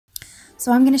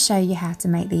So I'm going to show you how to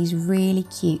make these really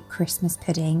cute Christmas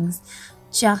puddings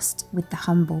just with the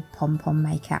humble pom-pom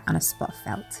maker and a spot of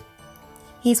felt.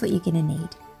 Here's what you're going to need.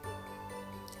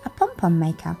 A pom-pom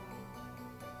maker,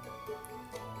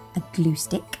 a glue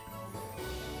stick,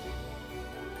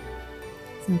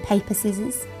 some paper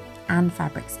scissors and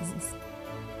fabric scissors,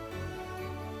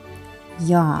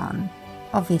 yarn,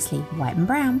 obviously white and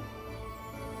brown,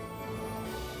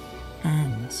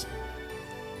 and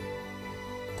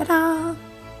ta-da!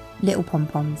 Little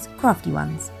pom-poms, crafty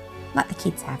ones, like the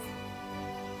kids have.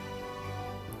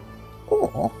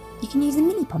 Or you can use a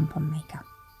mini pom-pom maker.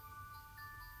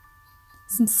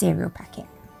 Some cereal packet.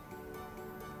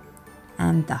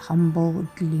 And the humble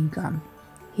glue gun.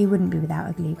 Who wouldn't be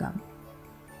without a glue gun?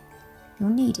 You'll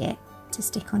need it to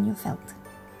stick on your felt.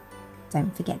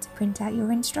 Don't forget to print out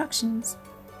your instructions.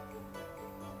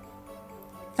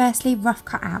 Firstly, rough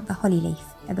cut out the holly leaf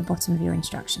at the bottom of your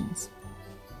instructions.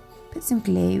 Put some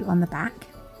glue on the back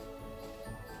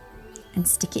and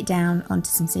stick it down onto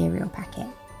some cereal packet.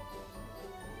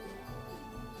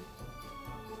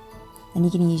 Then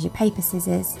you're going to use your paper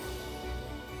scissors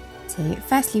to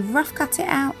firstly rough cut it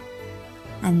out,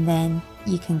 and then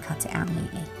you can cut it out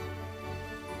neatly.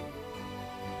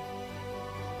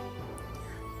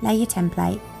 Lay your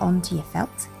template onto your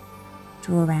felt,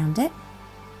 draw around it.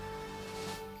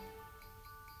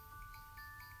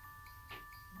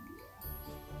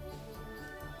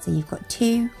 So you've got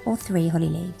 2 or 3 holly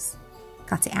leaves.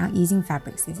 Cut it out using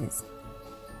fabric scissors.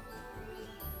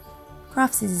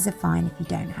 Craft scissors are fine if you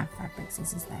don't have fabric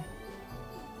scissors though.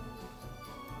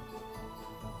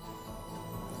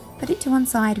 Put it to one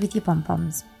side with your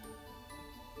pom-poms.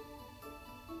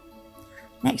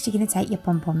 Next you're going to take your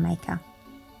pom-pom maker.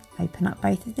 Open up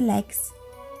both of the legs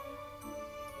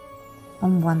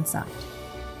on one side.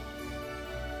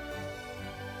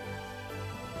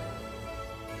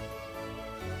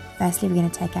 Firstly, we're going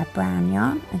to take our brown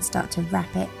yarn and start to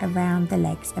wrap it around the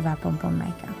legs of our pom-pom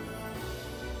maker.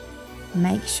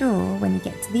 Make sure when you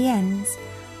get to the ends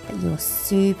that you're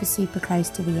super close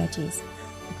to the edges.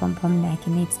 The pom-pom neck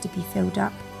needs to be filled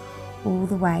up all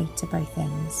the way to both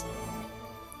ends.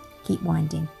 Keep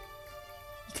winding.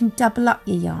 You can double up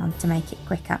your yarn to make it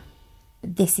quicker,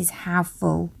 but this is how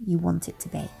full you want it to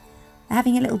be.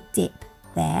 Having a little dip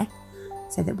there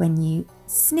so that when you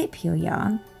snip your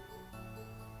yarn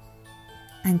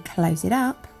and close it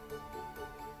up,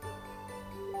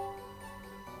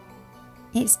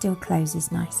 it still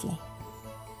closes nicely.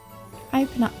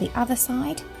 Open up the other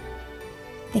side.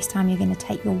 This time you're going to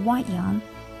take your white yarn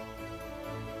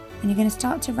and you're going to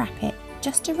start to wrap it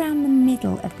just around the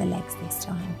middle of the legs this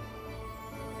time.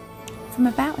 From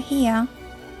about here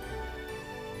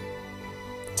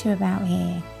to about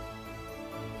here.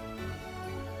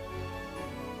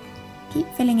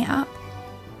 Keep filling it up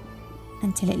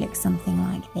until it looks something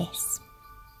like this.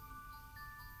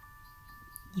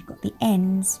 You've got the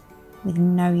ends with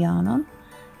no yarn on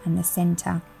and the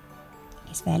centre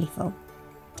is fairly full.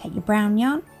 Take your brown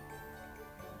yarn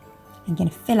and you're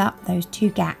going to fill up those 2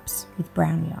 gaps with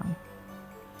brown yarn.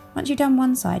 Once you've done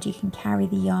one side, you can carry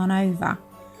the yarn over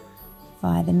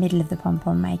via the middle of the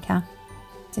pom-pom maker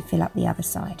to fill up the other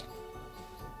side.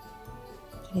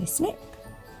 Give it a snip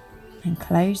and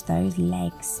close those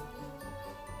legs.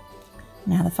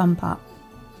 Now the fun part.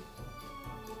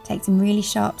 Take some really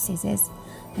sharp scissors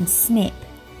and snip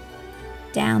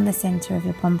down the centre of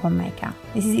your pom-pom maker.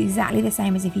 This is exactly the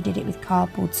same as if you did it with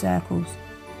cardboard circles.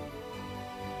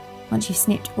 Once you've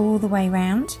snipped all the way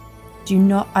round, do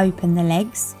not open the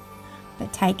legs,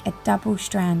 but take a double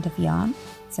strand of yarn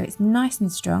so it's nice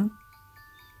and strong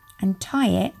and tie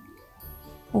it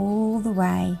all the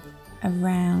way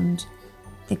around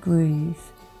the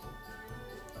groove.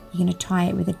 You're going to tie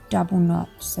it with a double knot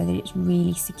so that it's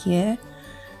really secure.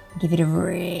 Give it a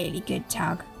really good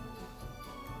tug.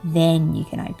 Then you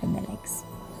can open the legs.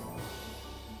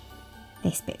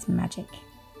 This bit's magic.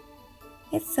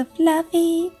 It's so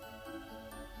fluffy.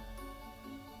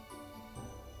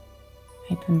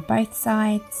 Open both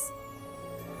sides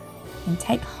and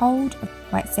take hold of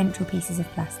white central pieces of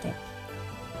plastic.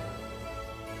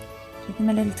 Give them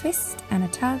a little twist and a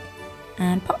tug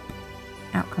and pop,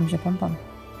 out comes your pom-pom.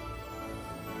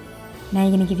 Now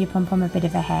you're going to give your pom-pom a bit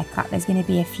of a haircut. There's going to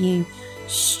be a few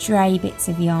stray bits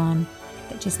of yarn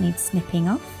that just need snipping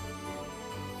off.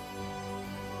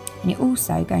 And you're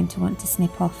also going to want to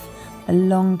snip off the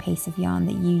long piece of yarn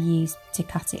that you used to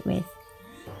cut it with.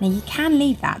 Now you can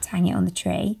leave that to hang it on the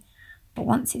tree, but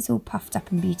once it's all puffed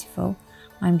up and beautiful,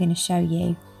 I'm going to show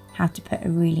you how to put a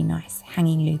really nice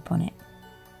hanging loop on it.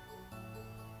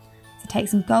 So take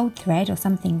some gold thread or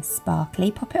something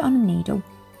sparkly, pop it on a needle,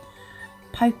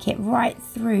 poke it right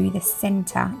through the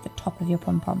centre, the top of your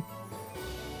pom-pom.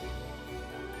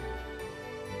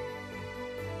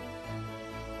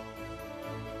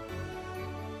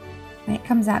 When it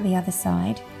comes out the other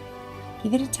side,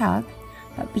 give it a tug,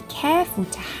 but be careful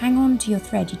to hang on to your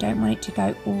thread. You don't want it to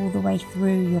go all the way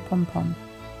through your pom-pom.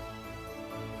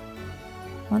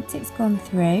 Once it's gone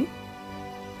through,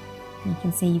 you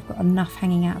can see you've got enough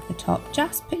hanging out of the top.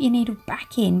 Just put your needle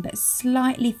back in, but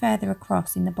slightly further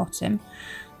across in the bottom,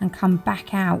 and come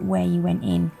back out where you went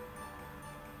in.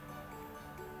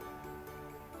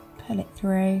 Pull it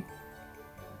through,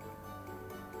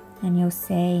 and you'll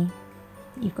see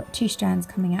that you've got 2 strands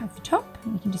coming out of the top.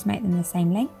 You can just make them the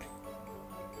same length,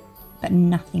 but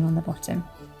nothing on the bottom,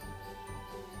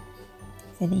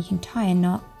 so that you can tie a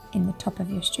knot in the top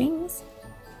of your strings,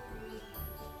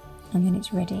 and then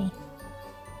it's ready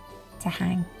to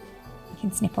hang. You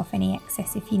can snip off any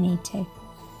excess if you need to.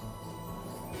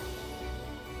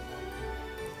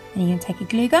 Then you're going to take a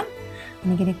glue gun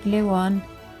and you're going to glue on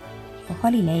your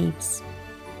holly leaves.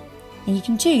 And you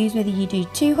can choose whether you do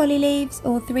 2 holly leaves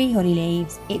or 3 holly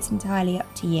leaves. It's entirely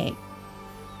up to you.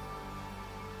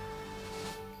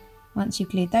 Once you've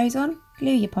glued those on, glue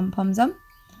your pom-poms on.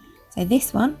 So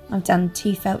this one, I've done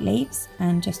 2 felt leaves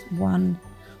and just 1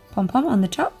 pom-pom on the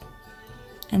top.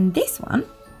 And this one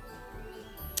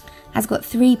has got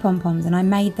 3 pom-poms, and I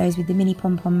made those with the mini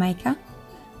pom-pom maker,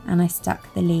 and I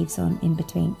stuck the leaves on in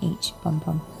between each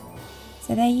pom-pom.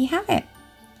 So there you have it.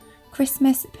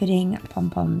 Christmas pudding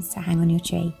pom-poms to hang on your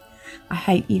tree. I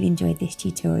hope you've enjoyed this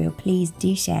tutorial. Please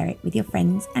do share it with your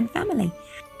friends and family,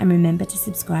 and remember to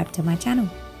subscribe to my channel.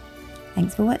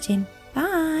 Thanks for watching.